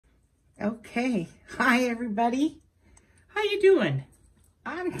Okay, hi everybody. How you doing?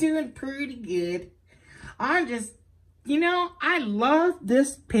 I'm doing pretty good. I'm just, I love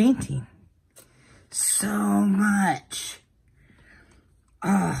this painting so much.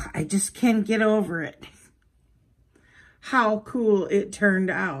 I just can't get over it. How cool it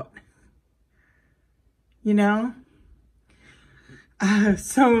turned out.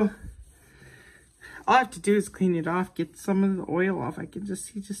 So all I have to do is clean it off, get some of the oil off. I can just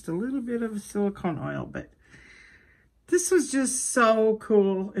see just a little bit of silicone oil, but this was just so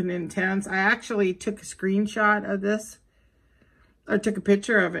cool and intense. I actually took a screenshot of this, or took a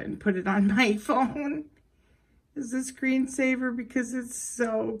picture of it and put it on my phone as a screensaver because it's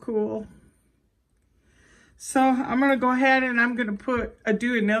so cool. So I'm going to go ahead and I'm going to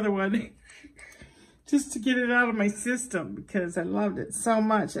do another one just to get it out of my system because I loved it so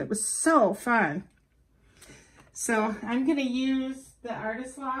much. It was so fun. So I'm going to use the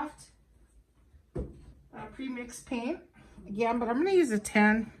Artist Loft pre-mixed paint again, but I'm going to use a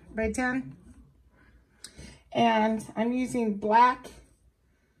 10 by 10. And I'm using black,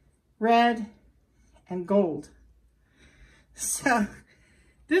 red, and gold. So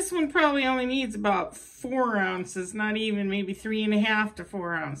this one probably only needs about 4 ounces, not even, maybe 3.5 to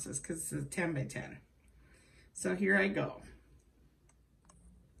 4 ounces because it's a 10 by 10. So here I go.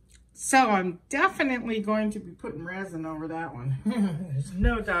 So I'm definitely going to be putting resin over that one. There's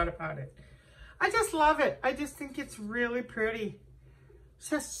no doubt about it. I just love it. I just think it's really pretty. It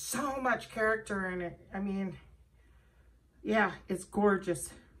has so much character in it. I mean, yeah, it's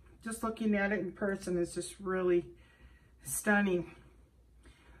gorgeous. Just looking at it in person is just really stunning.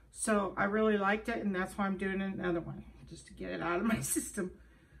 So I really liked it, and that's why I'm doing another one, just to get it out of my system.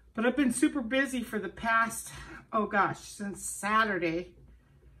 But I've been super busy for the past, oh gosh, since Saturday.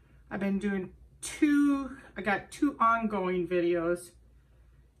 I've been doing I got 2 ongoing videos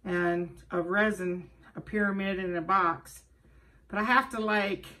and a resin, a pyramid in a box. But I have to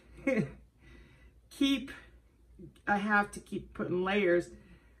I have to keep putting layers.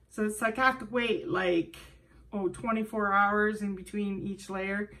 So it's like I have to wait 24 hours in between each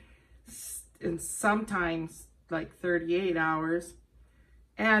layer. And sometimes like 38 hours.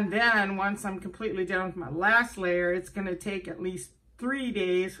 And then once I'm completely done with my last layer, it's gonna take at least 3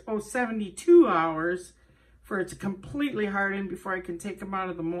 days, 72 hours for it to completely harden before I can take them out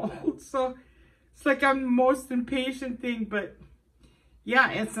of the mold. So it's like I'm the most impatient thing, but yeah,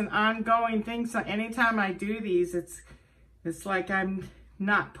 it's an ongoing thing. So anytime I do these, it's like I'm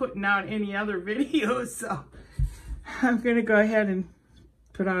not putting out any other videos. So I'm gonna go ahead and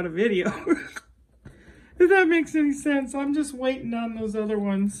put out a video. If that makes any sense. I'm just waiting on those other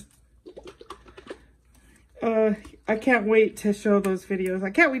ones. I can't wait to show those videos. I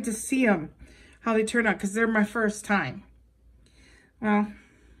can't wait to see them, how they turn out, because they're my first time. Well,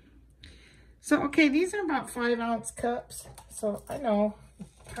 so, okay, these are about 5-ounce cups. So I know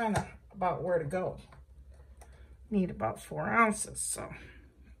kind of about where to go. Need about 4 ounces, so.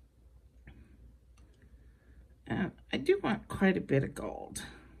 And I do want quite a bit of gold.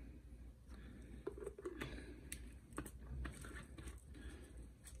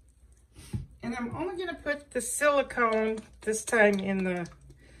 And I'm only going to put the silicone this time in the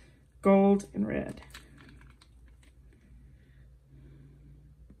gold and red.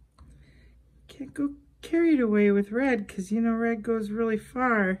 Can't go carried away with red because, red goes really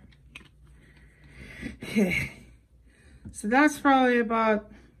far. So that's probably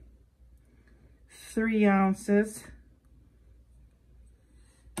about 3 ounces.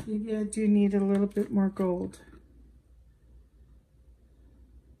 Maybe I do need a little bit more gold.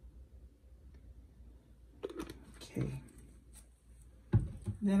 Okay.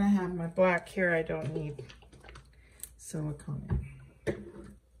 Then I have my black here. I don't need silicone.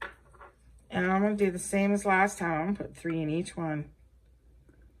 And I'm going to do the same as last time. I'm going to put 3 in each one.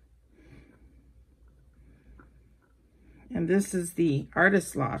 And this is the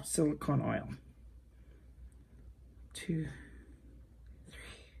Artist Loft silicone oil. 2,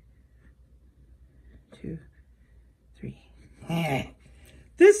 3. 2, 3.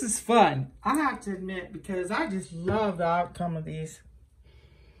 This is fun, I have to admit, because I just love the outcome of these.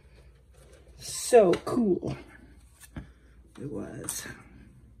 So cool. It was.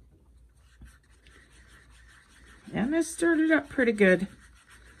 And it stirred it up pretty good.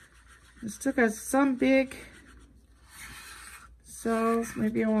 It still got some big cells.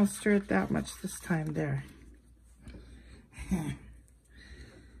 Maybe I won't stir it that much this time there.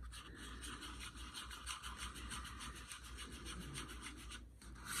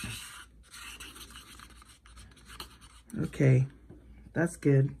 Okay, that's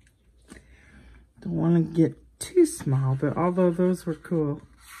good. Don't want to get too small, but although those were cool.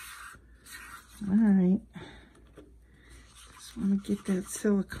 All right. Just want to get that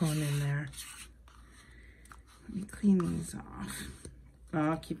silicone in there. Let me clean these off.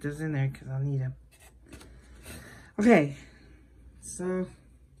 Oh, I'll keep those in there because I'll need them. Okay. So,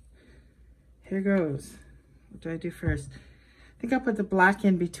 here goes. What do I do first? I think I'll put the black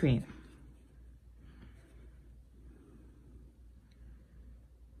in between.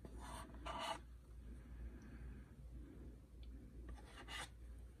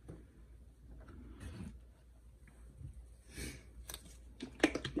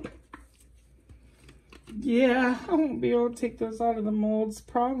 Yeah, I won't be able to take those out of the molds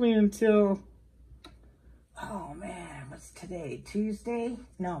probably until, oh man, what's today? Tuesday?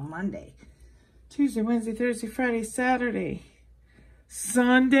 No, Monday. Tuesday, Wednesday, Thursday, Friday, Saturday.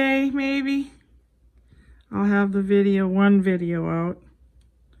 Sunday, maybe? I'll have the video, one video out.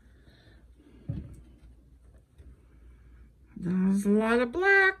 There's a lot of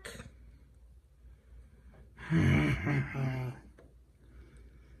black.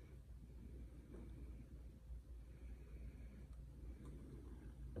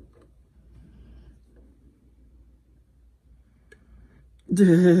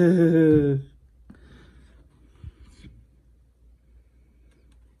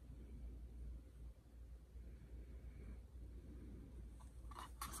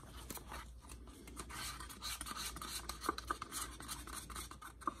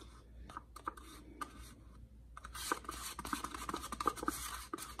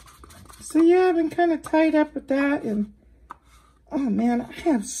 So yeah, I've been kind of tied up with that, and oh man, I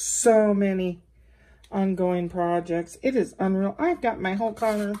have so many ongoing projects. It is unreal. I've got my whole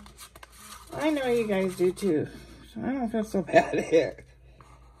corner. I know you guys do too, so I don't feel so bad here.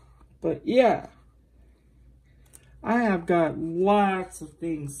 But yeah, I have got lots of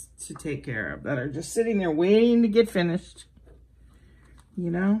things to take care of that are just sitting there waiting to get finished,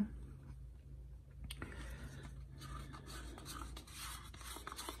 you know?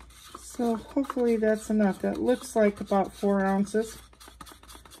 So hopefully that's enough. That looks like about 4 ounces.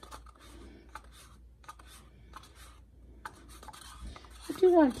 I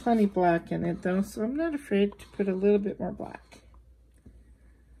do want plenty black in it though, so I'm not afraid to put a little bit more black.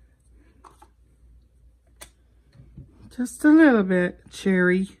 Just a little bit,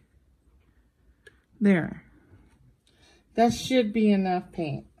 cherry. There. That should be enough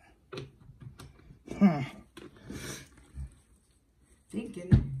paint.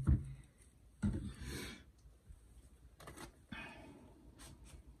 Thinking.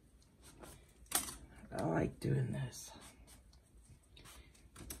 I like doing this.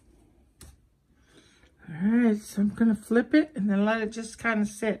 All right, so I'm gonna flip it and then let it just kind of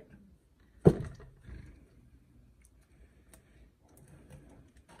sit.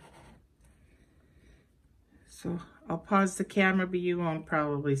 So I'll pause the camera, but you won't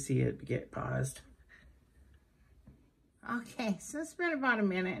probably see it get paused. Okay, so it's been about 1.5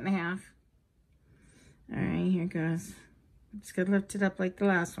 minutes. All right, here goes. I'm just gonna lift it up like the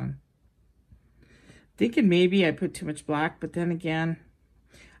last one. Thinking maybe I put too much black, but then again,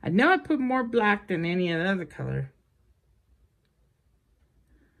 I know I put more black than any other color.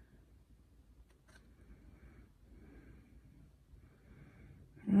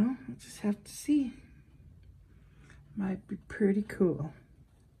 Well, we'll just have to see. Might be pretty cool.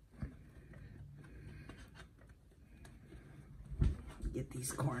 Get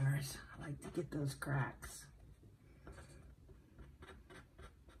these corners. I like to get those cracks.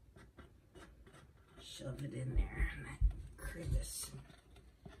 Shove it in there in that crevice.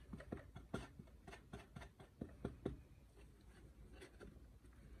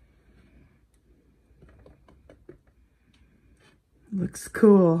 Looks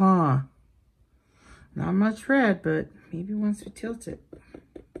cool, huh? Not much red, but maybe once we tilt it.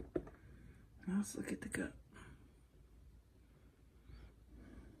 Let's look at the cup.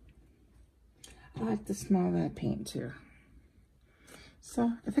 I like the smell of that paint too.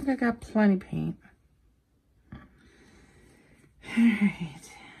 So I think I got plenty paint. All right.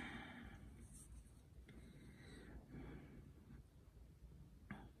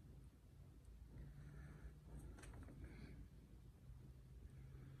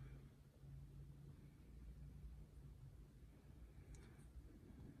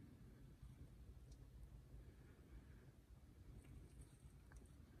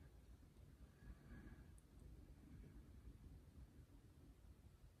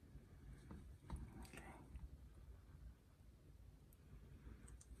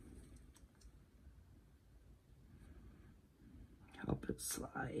 Help it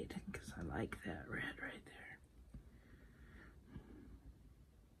slide, because I like that red right there.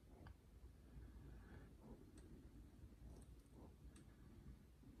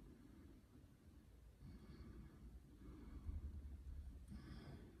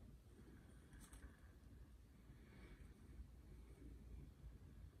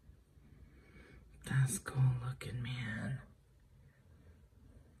 That's cool looking, man.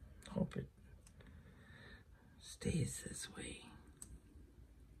 Hope it stays this way.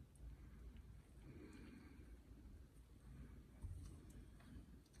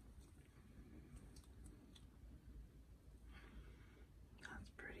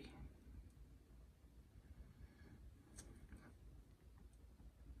 That's pretty.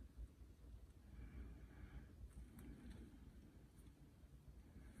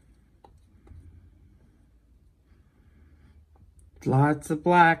 Lots of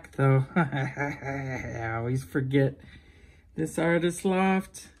black though. I always forget this artist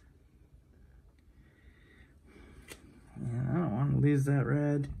loft. Yeah, I don't want to lose that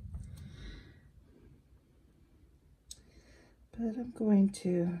red. But I'm going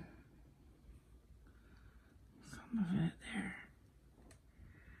to. Some of it there.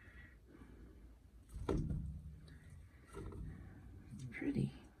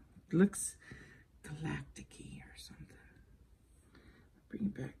 Pretty. Looks galactic-y or something. Bring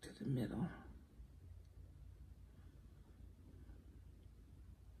it back to the middle.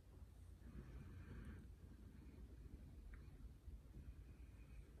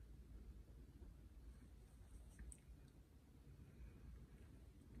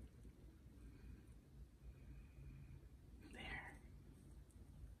 There.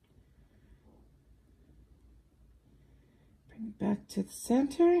 Bring it back to the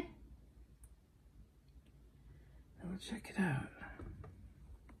center. And we'll check it out.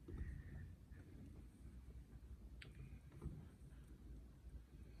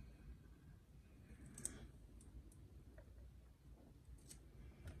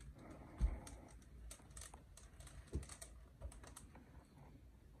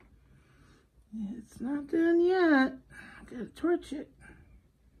 It's not done yet. I gotta torch it.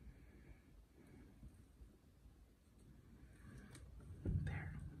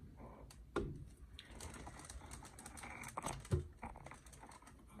 There.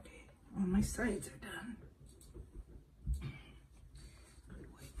 Okay, all my sides are done.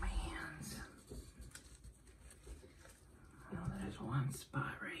 Wipe my hands. Oh, there's one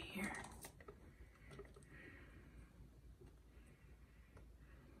spot right here.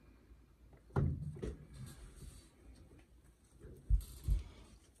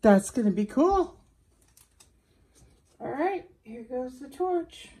 That's going to be cool. All right, here goes the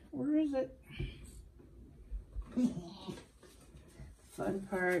torch. Where is it? Fun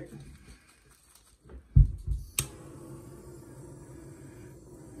part.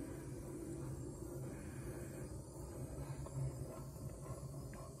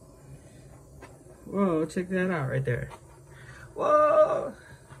 Whoa, check that out right there. Whoa!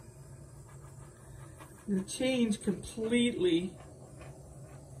 It changed completely.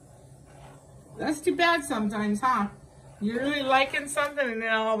 That's too bad sometimes, huh? You're really liking something and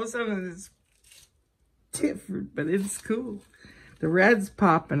then all of a sudden it's different, but it's cool. The red's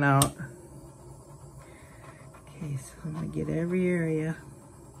popping out. Okay, so I'm gonna get every area.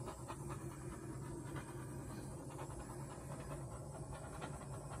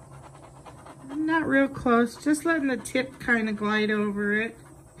 I'm not real close, just letting the tip kind of glide over it.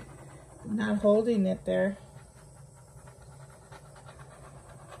 I'm not holding it there.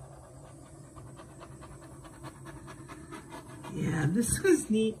 Yeah, this was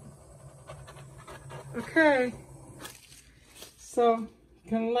neat. Okay, so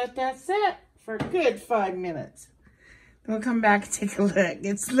gonna let that sit for a good 5 minutes. Then we'll come back and take a look.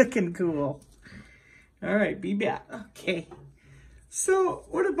 It's looking cool. All right, be back. Okay, so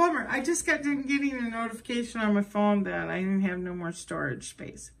what a bummer. I just got done getting a notification on my phone that I didn't have no more storage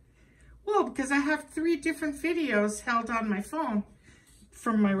space. Well, because I have 3 different videos held on my phone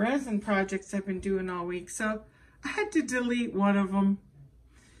from my resin projects I've been doing all week. So I had to delete one of them,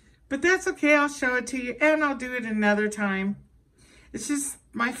 but that's okay. I'll show it to you and I'll do it another time. It's just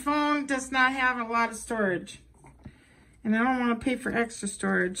my phone does not have a lot of storage and I don't want to pay for extra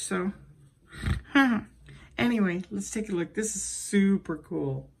storage. So anyway, let's take a look. This is super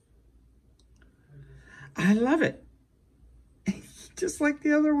cool. I love it. Just like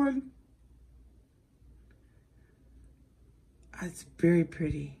the other one. It's very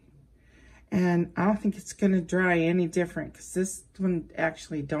pretty. And I don't think it's going to dry any different because this one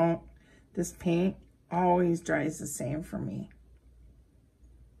actually don't. This paint always dries the same for me.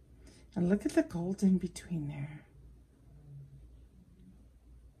 And look at the gold in between there.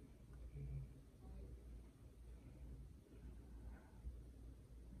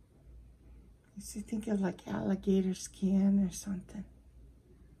 Makes you think of like alligator skin or something.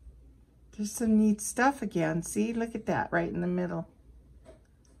 There's some neat stuff again. See, look at that right in the middle.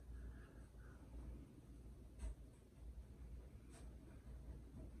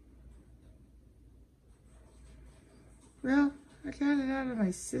 got it out of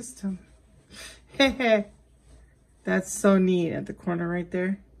my system. That's so neat at the corner right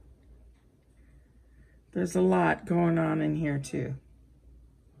there. There's a lot going on in here too.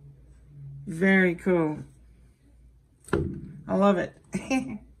 Very cool. I love it.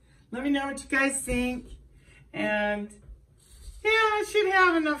 Let me know what you guys think. And yeah, I should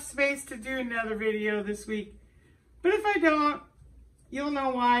have enough space to do another video this week. But if I don't, you'll know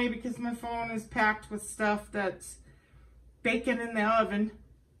why, because my phone is packed with stuff that's baking in the oven.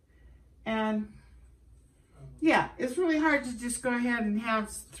 And yeah, it's really hard to just go ahead and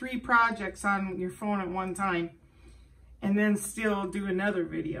have 3 projects on your phone at one time and then still do another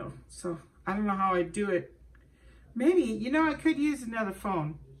video. So I don't know how I'd do it. Maybe, you know, I could use another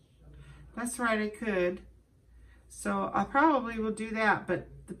phone. That's right, I could. So I probably will do that, but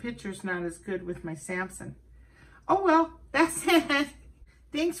the picture's not as good with my Samsung. Oh well, that's it.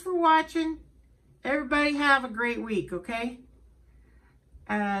 Thanks for watching. Everybody have a great week, okay?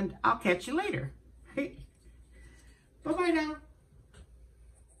 And I'll catch you later. Bye-bye now.